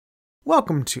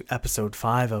Welcome to episode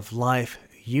 5 of Life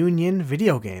Union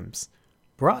Video Games,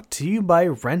 brought to you by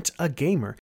Rent a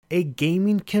Gamer, a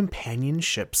gaming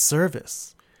companionship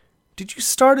service. Did you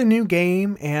start a new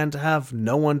game and have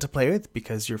no one to play with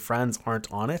because your friends aren't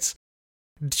on it?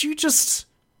 Do you just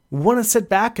want to sit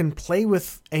back and play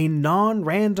with a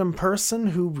non-random person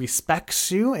who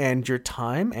respects you and your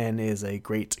time and is a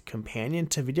great companion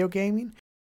to video gaming?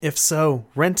 If so,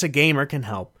 Rent a Gamer can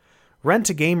help.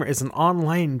 Rent a Gamer is an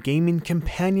online gaming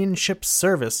companionship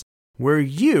service where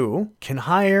you can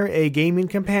hire a gaming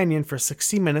companion for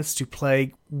 60 minutes to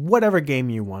play whatever game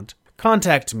you want.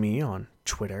 Contact me on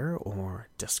Twitter or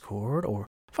Discord or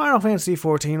Final Fantasy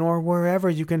XIV or wherever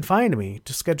you can find me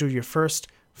to schedule your first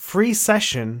free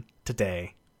session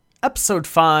today. Episode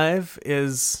 5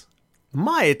 is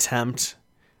my attempt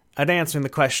at answering the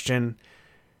question,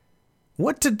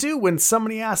 what to do when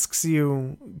somebody asks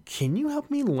you, can you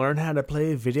help me learn how to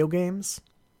play video games?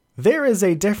 There is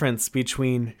a difference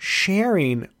between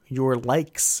sharing your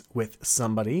likes with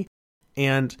somebody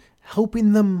and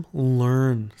helping them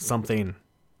learn something.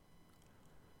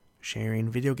 Sharing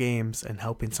video games and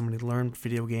helping somebody learn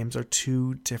video games are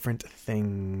two different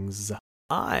things.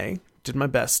 I did my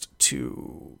best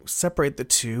to separate the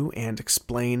two and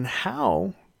explain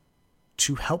how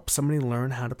to help somebody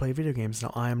learn how to play video games.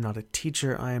 Now, I am not a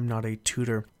teacher. I am not a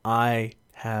tutor. I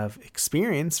have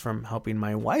experience from helping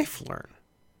my wife learn.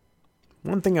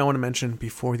 One thing I want to mention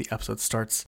before the episode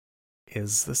starts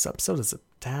is this episode is a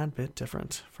tad bit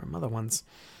different from other ones.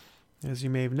 As you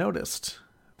may have noticed,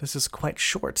 this is quite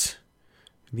short.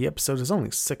 The episode is only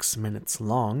 6 minutes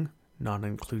long, not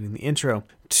including the intro.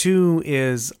 2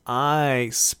 is I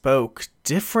spoke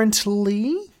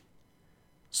differently.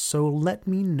 So let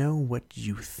me know what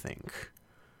you think.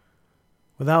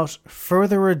 Without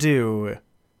further ado,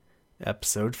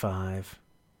 episode 5.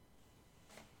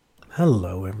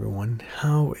 Hello everyone,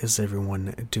 how is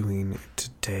everyone doing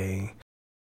today?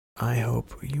 I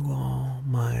hope you all,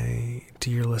 my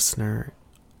dear listener,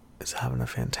 is having a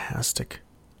fantastic,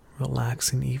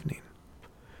 relaxing evening.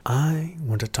 I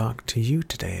want to talk to you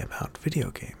today about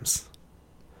video games.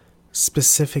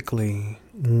 Specifically,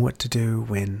 what to do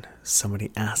when somebody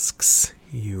asks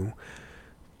you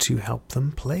to help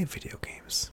them play video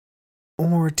games.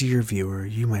 Or, dear viewer,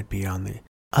 you might be on the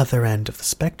other end of the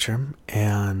spectrum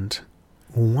and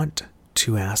want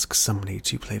to ask somebody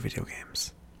to play video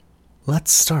games.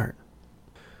 Let's start.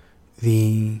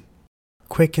 The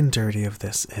quick and dirty of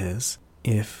this is,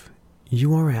 if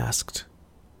you are asked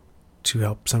to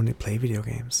help somebody play video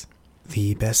games,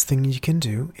 the best thing you can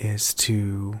do is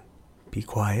to be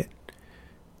quiet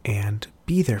and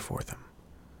be there for them.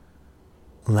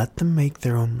 Let them make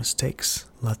their own mistakes.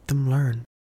 Let them learn.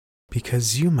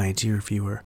 Because you, my dear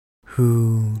viewer,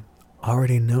 who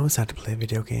already knows how to play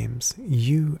video games,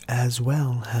 you as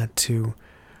well had to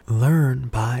learn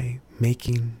by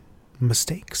making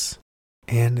mistakes.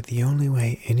 And the only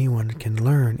way anyone can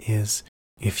learn is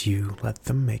if you let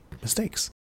them make mistakes.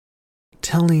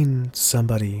 Telling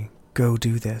somebody, go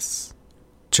do this,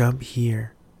 jump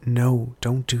here, no,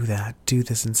 don't do that, do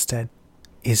this instead,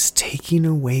 is taking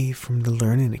away from the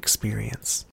learning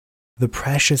experience, the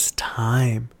precious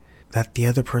time that the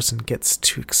other person gets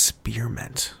to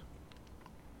experiment.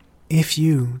 If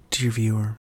you, dear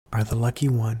viewer, are the lucky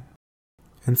one,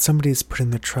 and somebody's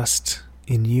putting their trust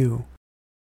in you,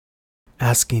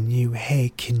 asking you,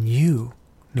 hey, can you,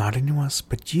 not anyone else,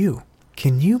 but you,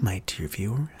 can you, my dear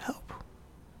viewer, help?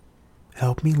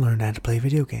 Help me learn how to play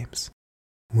video games.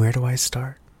 Where do I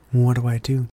start? What do I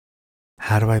do?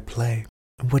 How do I play?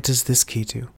 What does this key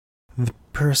do? The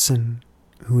person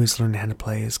who is learning how to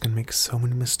play is going to make so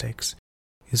many mistakes,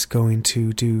 is going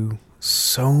to do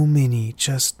so many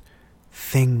just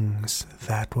things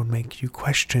that will make you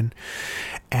question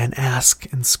and ask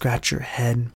and scratch your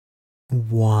head,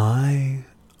 why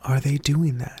are they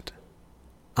doing that?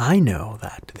 I know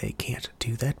that they can't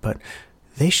do that, but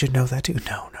they should know that too.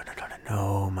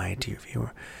 No, my dear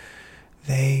viewer.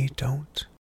 They don't.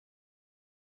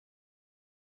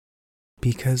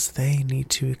 Because they need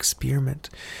to experiment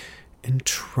and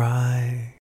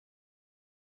try.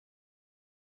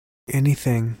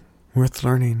 Anything worth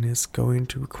learning is going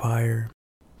to require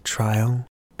trial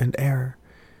and error.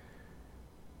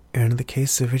 And in the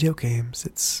case of video games,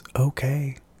 it's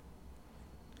okay.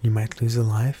 You might lose a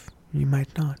life, you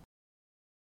might not.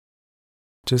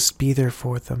 Just be there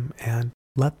for them and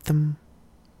let them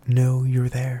know you're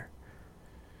there.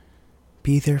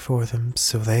 Be there for them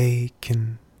so they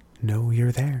can know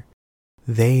you're there.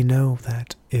 They know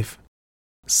that if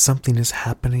something is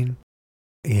happening,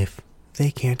 if they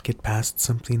can't get past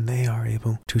something, they are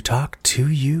able to talk to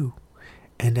you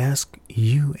and ask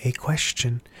you a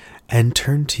question and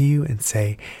turn to you and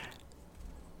say,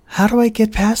 how do I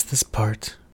get past this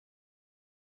part?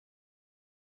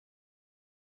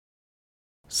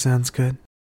 Sounds good.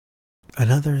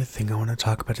 Another thing I want to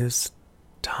talk about is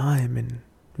time in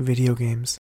video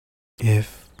games.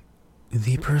 If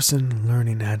the person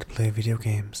learning how to play video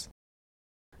games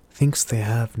thinks they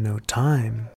have no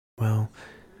time, well,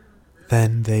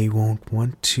 then they won't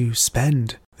want to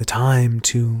spend the time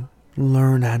to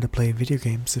learn how to play video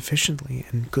games efficiently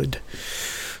and good,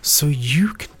 so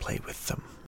you can play with them.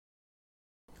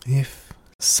 If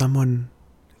someone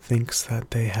thinks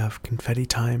that they have confetti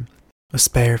time, a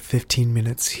spare 15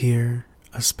 minutes here,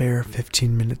 a spare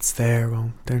 15 minutes there,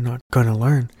 well, they're not going to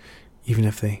learn. Even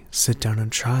if they sit down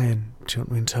and try, and don't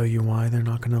we tell you why they're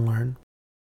not going to learn?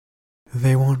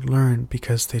 They won't learn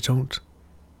because they don't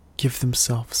give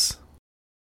themselves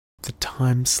the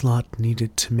time slot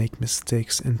needed to make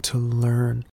mistakes and to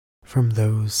learn from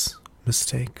those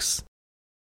mistakes.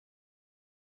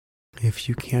 If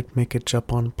you can't make a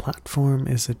jump on a platform,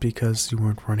 is it because you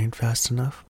weren't running fast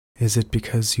enough? Is it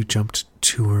because you jumped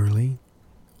too early?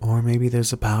 Or maybe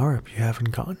there's a power-up you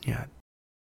haven't gotten yet.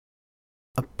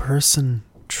 A person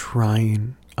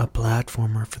trying a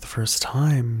platformer for the first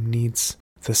time needs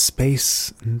the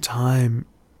space and time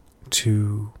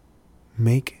to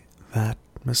make that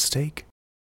mistake.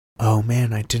 Oh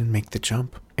man, I didn't make the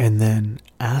jump. And then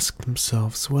ask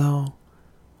themselves, well,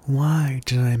 why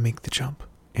didn't I make the jump?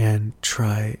 And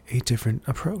try a different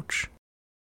approach.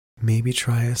 Maybe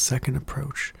try a second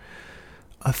approach,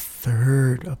 a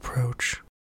third approach,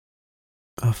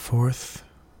 a fourth,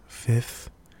 fifth.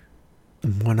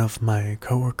 One of my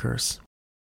coworkers,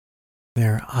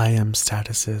 their IM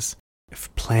status is,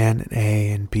 if plan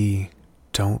A and B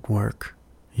don't work,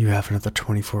 you have another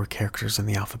 24 characters in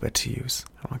the alphabet to use.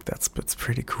 I'm like, that's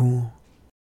pretty cool.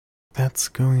 That's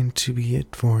going to be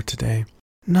it for today.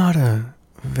 Not a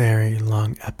very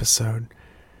long episode.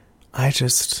 I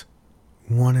just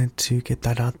wanted to get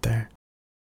that out there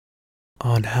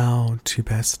on how to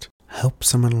best help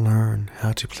someone learn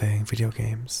how to play video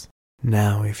games.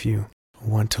 Now, if you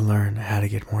want to learn how to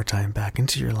get more time back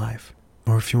into your life,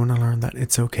 or if you want to learn that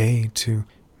it's okay to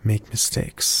make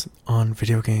mistakes on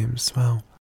video games, well,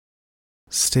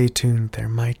 stay tuned. There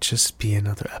might just be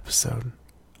another episode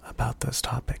about those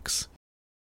topics.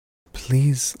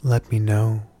 Please let me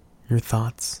know your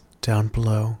thoughts down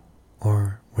below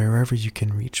or wherever you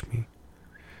can reach me,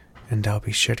 and I'll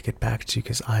be sure to get back to you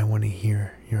because I want to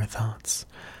hear your thoughts.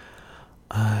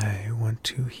 I want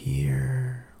to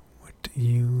hear what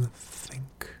you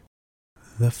think,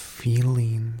 the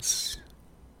feelings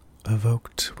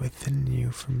evoked within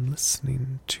you from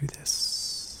listening to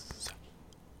this.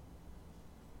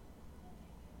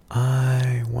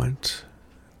 I want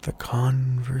the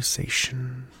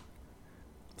conversation.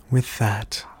 With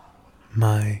that,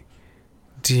 my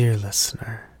dear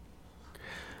listener,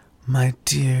 my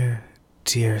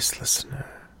dearest listener,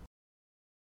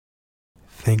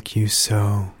 thank you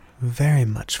so very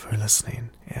much for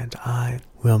listening, and I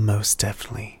will most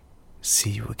definitely see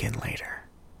you again later.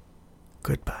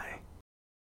 Goodbye.